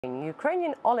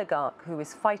Ukrainian oligarch who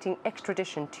is fighting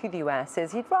extradition to the US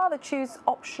says he'd rather choose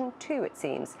option 2, it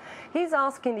seems. He's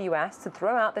asking the US to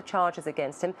throw out the charges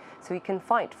against him so he can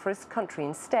fight for his country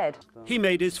instead. He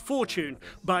made his fortune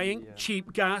buying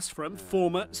cheap gas from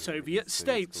former Soviet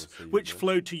states, which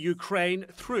flowed to Ukraine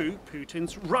through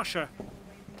Putin's Russia.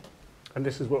 And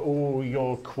this is where all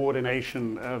your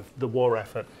coordination of the war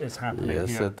effort is happening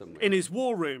here. In his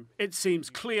war room, it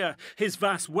seems clear his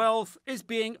vast wealth is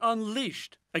being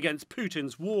unleashed against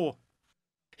Putin's war.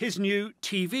 His new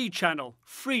TV channel,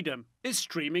 Freedom, is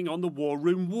streaming on the war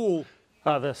room wall.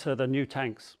 Those are the new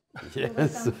tanks.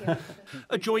 Yes.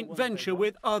 A joint venture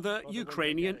with other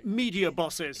Ukrainian media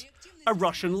bosses. A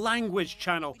Russian language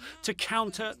channel to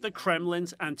counter the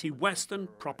Kremlin's anti-Western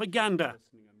propaganda.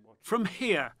 From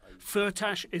here,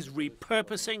 Firtash is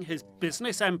repurposing his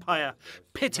business empire,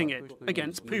 pitting it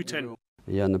against Putin.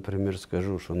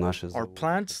 Our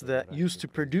plants that used to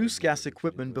produce gas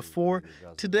equipment before,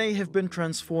 today have been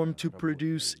transformed to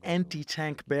produce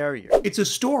anti-tank barriers. It's a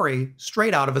story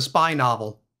straight out of a spy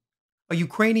novel. A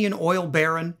Ukrainian oil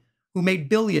baron who made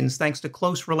billions thanks to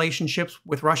close relationships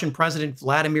with Russian President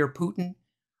Vladimir Putin,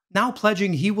 now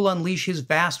pledging he will unleash his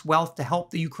vast wealth to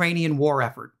help the Ukrainian war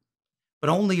effort, but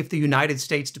only if the United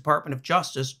States Department of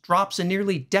Justice drops a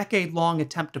nearly decade-long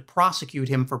attempt to prosecute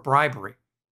him for bribery.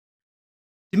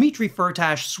 Dmytro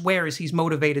Firtash swears he's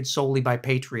motivated solely by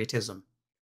patriotism.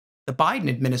 The Biden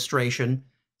administration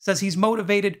says he's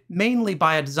motivated mainly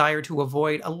by a desire to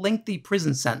avoid a lengthy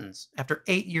prison sentence after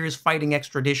 8 years fighting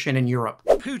extradition in Europe.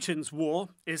 Putin's war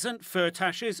isn't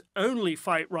Firtash's only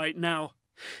fight right now.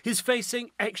 He's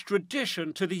facing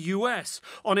extradition to the US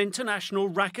on international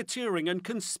racketeering and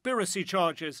conspiracy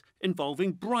charges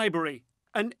involving bribery.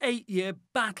 An 8-year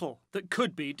battle that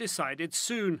could be decided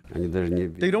soon.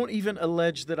 They don't even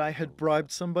allege that I had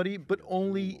bribed somebody, but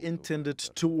only intended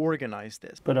to organize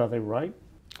this. But are they right?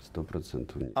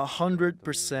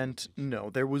 100% no.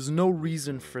 There was no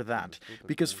reason for that.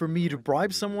 Because for me to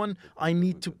bribe someone, I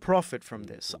need to profit from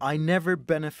this. I never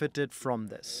benefited from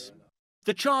this.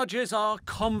 The charges are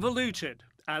convoluted.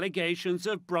 Allegations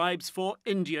of bribes for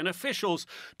Indian officials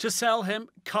to sell him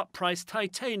cut-price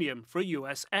titanium for a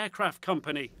US aircraft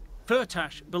company.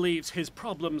 Firtash believes his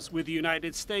problems with the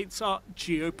United States are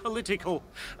geopolitical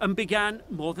and began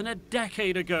more than a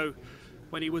decade ago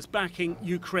when he was backing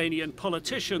Ukrainian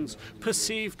politicians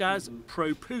perceived as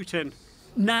pro-Putin.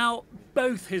 Now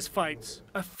both his fights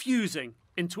are fusing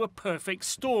into a perfect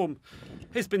storm.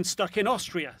 He's been stuck in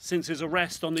Austria since his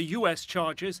arrest on the US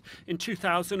charges in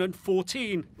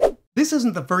 2014. This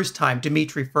isn't the first time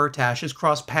Dmytro Firtash has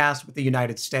crossed paths with the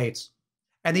United States,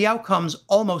 and the outcomes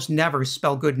almost never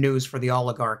spell good news for the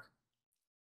oligarch.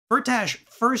 Firtash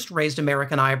first raised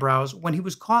American eyebrows when he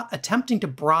was caught attempting to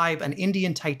bribe an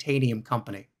Indian titanium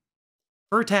company.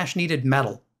 Firtash needed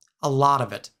metal, a lot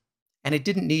of it, and it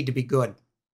didn't need to be good.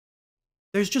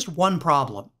 There's just one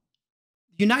problem.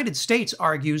 The United States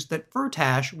argues that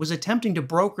Firtash was attempting to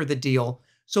broker the deal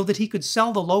so that he could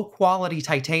sell the low-quality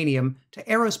titanium to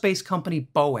aerospace company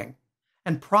Boeing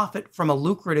and profit from a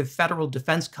lucrative federal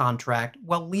defense contract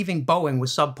while leaving Boeing with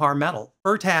subpar metal.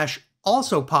 Firtash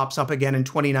also pops up again in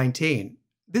 2019,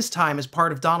 this time as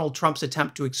part of Donald Trump's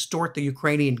attempt to extort the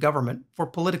Ukrainian government for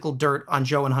political dirt on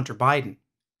Joe and Hunter Biden.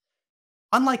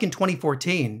 Unlike in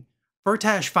 2014,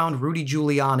 Firtash found Rudy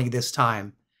Giuliani this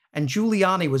time, and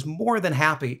Giuliani was more than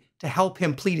happy to help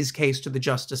him plead his case to the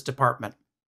Justice Department.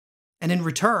 And in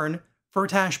return,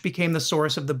 Firtash became the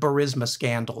source of the Burisma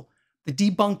scandal, the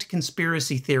debunked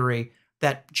conspiracy theory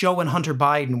that Joe and Hunter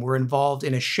Biden were involved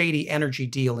in a shady energy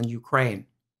deal in Ukraine.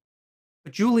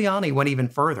 But Giuliani went even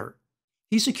further.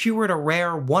 He secured a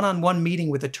rare one-on-one meeting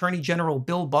with Attorney General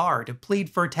Bill Barr to plead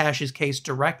Firtash's case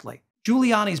directly.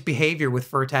 Giuliani's behavior with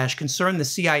Firtash concerned the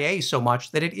CIA so much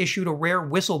that it issued a rare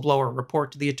whistleblower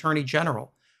report to the Attorney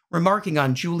General, remarking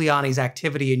on Giuliani's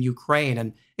activity in Ukraine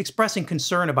and expressing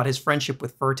concern about his friendship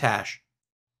with Firtash.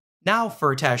 Now,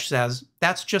 Firtash says,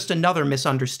 that's just another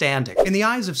misunderstanding. In the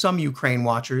eyes of some Ukraine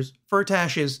watchers,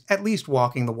 Firtash is at least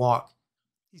walking the walk.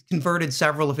 He's converted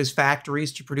several of his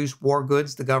factories to produce war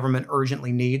goods the government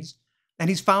urgently needs, and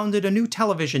he's founded a new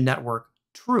television network,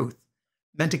 Truth,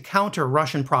 meant to counter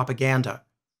Russian propaganda.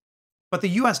 But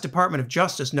the US Department of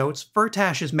Justice notes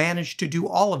Firtash has managed to do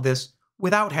all of this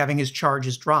without having his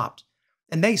charges dropped,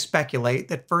 and they speculate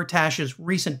that Firtash's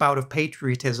recent bout of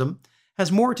patriotism has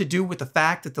more to do with the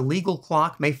fact that the legal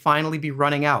clock may finally be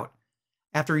running out.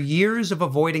 After years of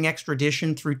avoiding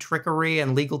extradition through trickery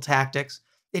and legal tactics,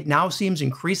 it now seems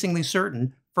increasingly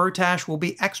certain Firtash will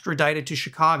be extradited to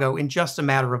Chicago in just a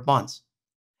matter of months.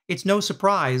 It's no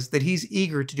surprise that he's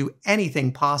eager to do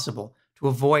anything possible to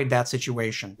avoid that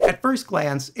situation. At first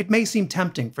glance, it may seem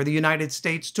tempting for the United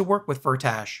States to work with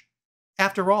Firtash.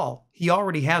 After all, he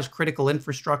already has critical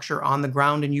infrastructure on the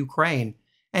ground in Ukraine,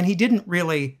 and he didn't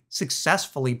really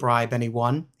successfully bribe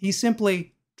anyone, he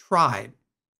simply tried.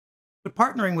 But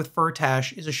partnering with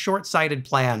Firtash is a short-sighted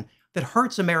plan that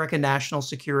hurts American national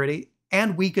security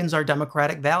and weakens our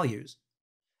democratic values.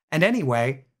 And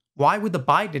anyway, why would the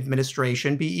Biden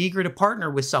administration be eager to partner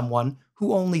with someone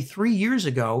who only 3 years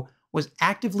ago was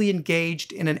actively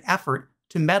engaged in an effort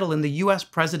to meddle in the US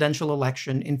presidential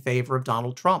election in favor of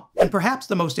Donald Trump? And perhaps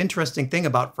the most interesting thing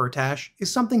about Firtash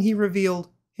is something he revealed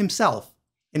himself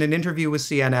in an interview with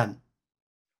CNN.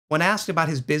 When asked about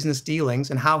his business dealings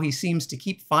and how he seems to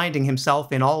keep finding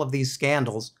himself in all of these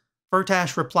scandals,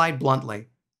 Firtash replied bluntly,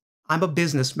 "I'm a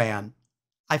businessman.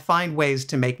 I find ways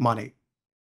to make money."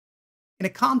 In a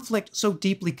conflict so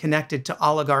deeply connected to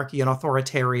oligarchy and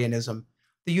authoritarianism,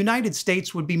 the United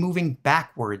States would be moving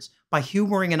backwards by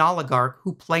humoring an oligarch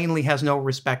who plainly has no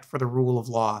respect for the rule of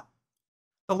law.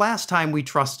 The last time we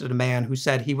trusted a man who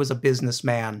said he was a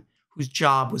businessman, whose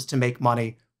job was to make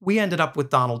money, we ended up with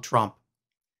Donald Trump.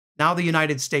 Now the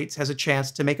United States has a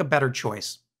chance to make a better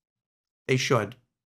choice. They should.